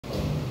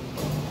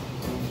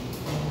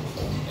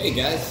Hey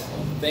guys,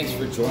 thanks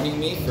for joining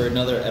me for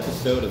another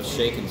episode of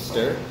Shake and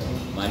Stir.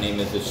 My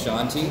name is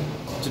Ashanti.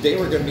 Today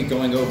we're going to be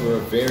going over a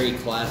very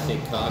classic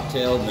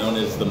cocktail known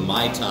as the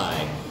Mai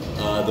Tai.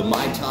 The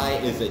Mai Tai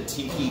is a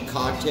tiki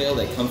cocktail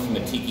that comes from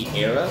the tiki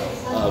era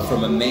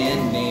from a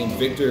man named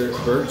Victor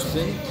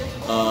Bergson,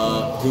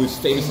 who's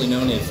famously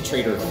known as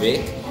Trader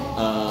Vic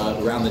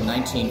around the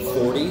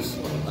 1940s.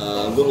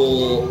 A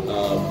little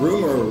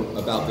rumor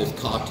about this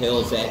cocktail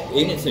is that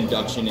in its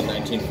induction in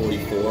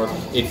 1944,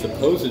 it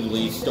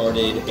supposedly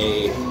started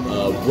a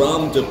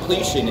rum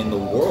depletion in the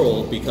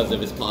world because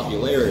of its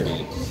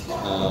popularity.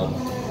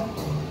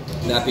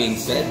 That being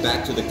said,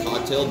 back to the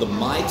cocktail, the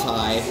Mai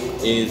Tai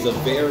is a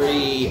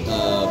very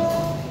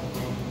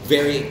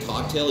varied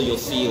cocktail. You'll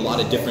see a lot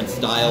of different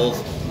styles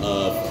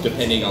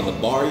depending on the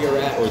bar you're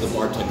at or the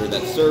bartender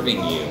that's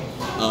serving you.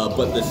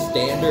 But the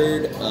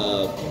standard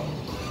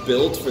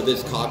build for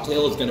this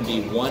cocktail is going to be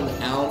 1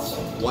 ounce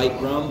white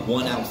rum,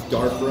 1 ounce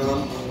dark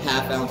rum,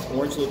 ½ ounce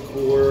orange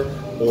liqueur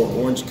or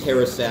orange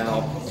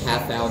curacao,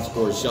 ½ ounce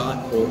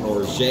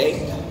orgeat,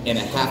 and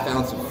a ½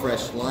 ounce of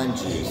fresh lime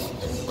juice.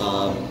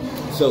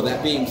 So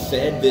that being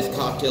said, this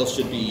cocktail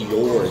should be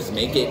yours.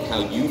 Make it how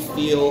you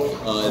feel.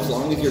 As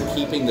long as you're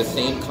keeping the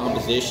same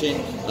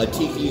composition, a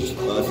tiki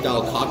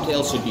style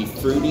cocktail should be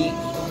fruity,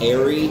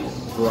 airy,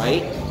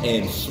 bright,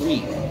 and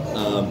sweet.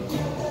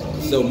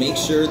 So make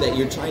sure that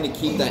you're trying to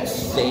keep that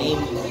same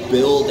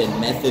build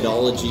and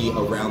methodology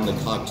around the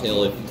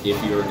cocktail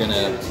if you're going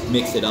to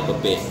mix it up a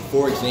bit.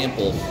 For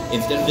example,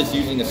 instead of just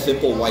using a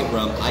simple white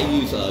rum, I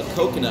use a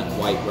coconut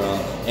white rum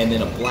and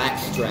then a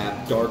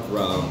blackstrap dark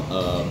rum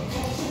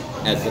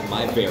as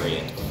my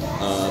variant.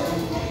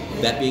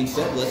 That being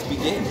said, let's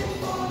begin.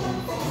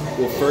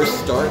 We'll first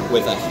start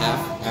with a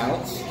 ½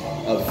 ounce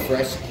of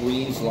fresh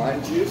squeezed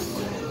lime juice.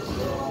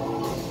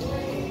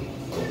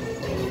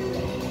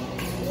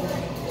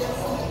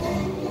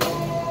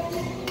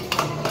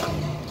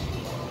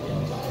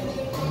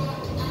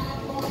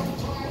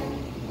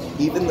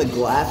 Even the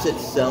glass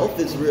itself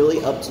is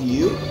really up to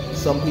you.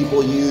 Some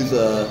people use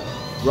a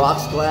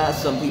rocks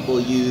glass, some people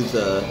use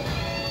a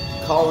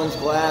Collins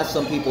glass,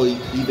 some people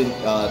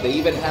they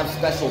even have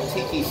special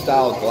tiki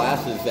style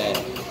glasses that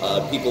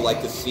people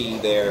like to see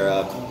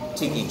their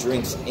tiki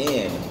drinks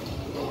in.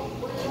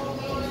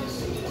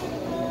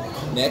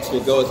 Next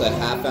we'll go with a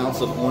 ½ ounce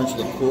of orange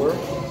liqueur.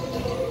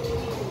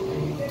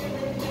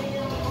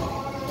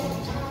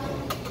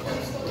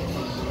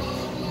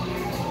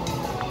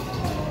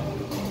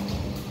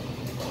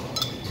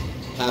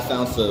 ½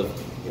 ounce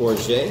of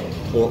orgeat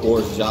or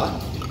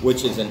orgeat,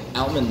 which is an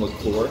almond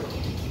liqueur.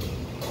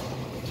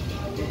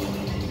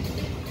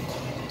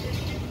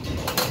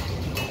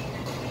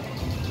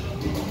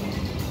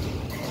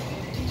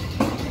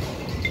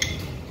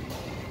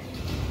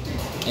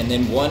 And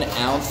then 1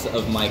 ounce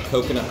of my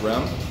coconut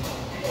rum.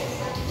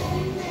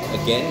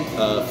 Again,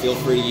 feel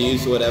free to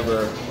use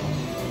whatever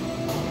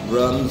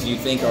rums you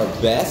think are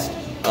best,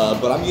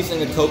 but I'm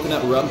using a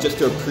coconut rum just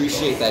to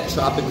appreciate that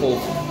tropical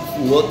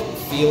look,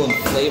 feel, and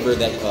flavor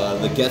that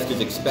the guest is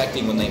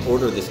expecting when they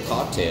order this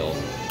cocktail.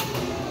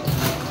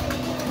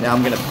 Now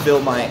I'm going to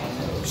fill my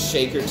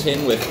shaker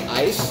tin with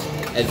ice.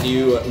 As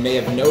you may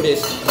have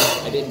noticed,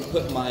 I didn't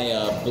put my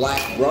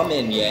black rum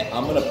in yet.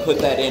 I'm going to put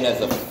that in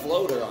as a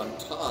floater on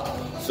top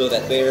so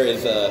that there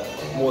is a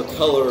more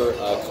color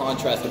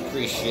contrast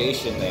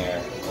appreciation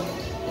there.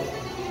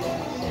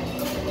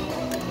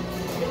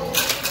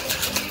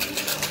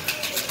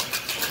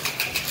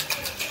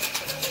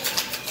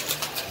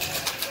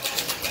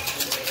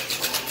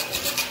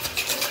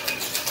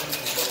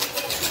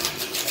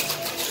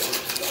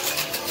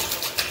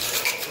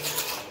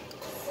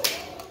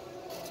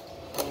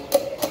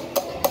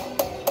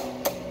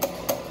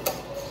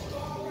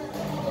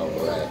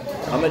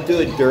 I'm going to do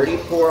a dirty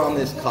pour on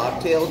this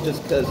cocktail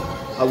just because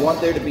I want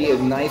there to be a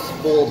nice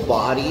full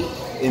body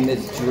in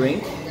this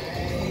drink.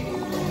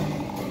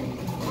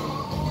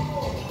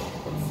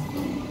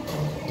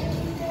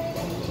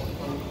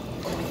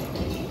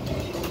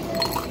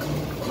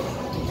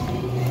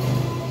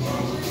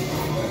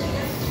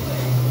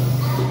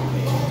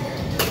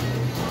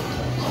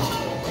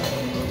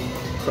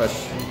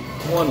 Crush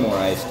 1 more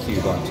ice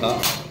cube on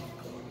top.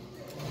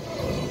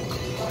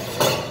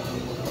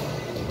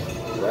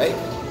 Right?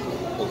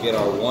 We'll get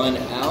our 1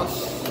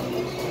 ounce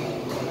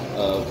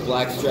of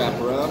blackstrap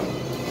rum.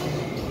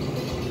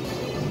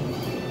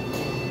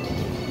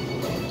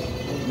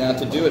 Now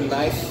to do a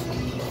nice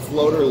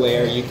floater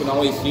layer, you can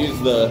always use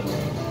the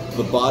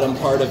bottom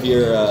part of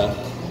your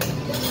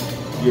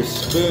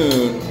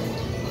spoon,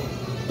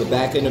 the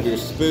back end of your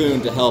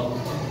spoon, to help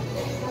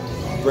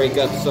break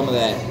up some of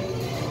that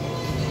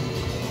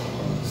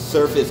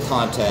surface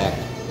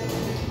contact.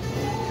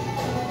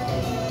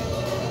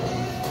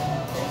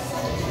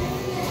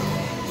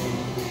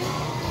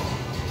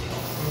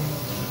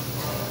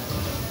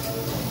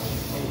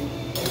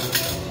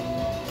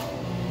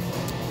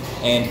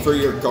 And for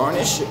your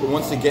garnish,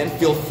 once again,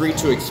 feel free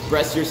to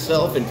express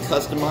yourself and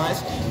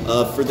customize.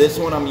 For this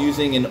one, I'm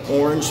using an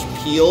orange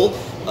peel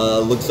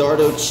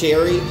Luxardo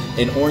cherry,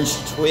 an orange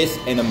twist,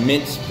 and a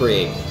mint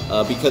sprig.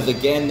 Because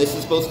again, this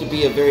is supposed to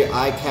be a very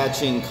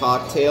eye-catching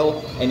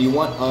cocktail, and you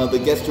want the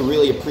guests to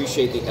really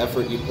appreciate the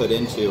effort you put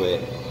into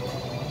it.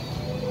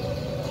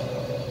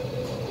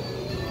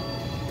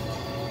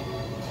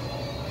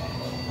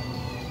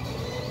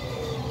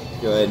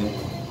 Go ahead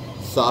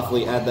and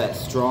softly add that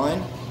straw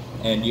in,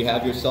 and you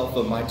have yourself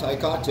a Mai Tai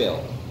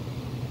cocktail.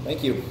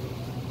 Thank you.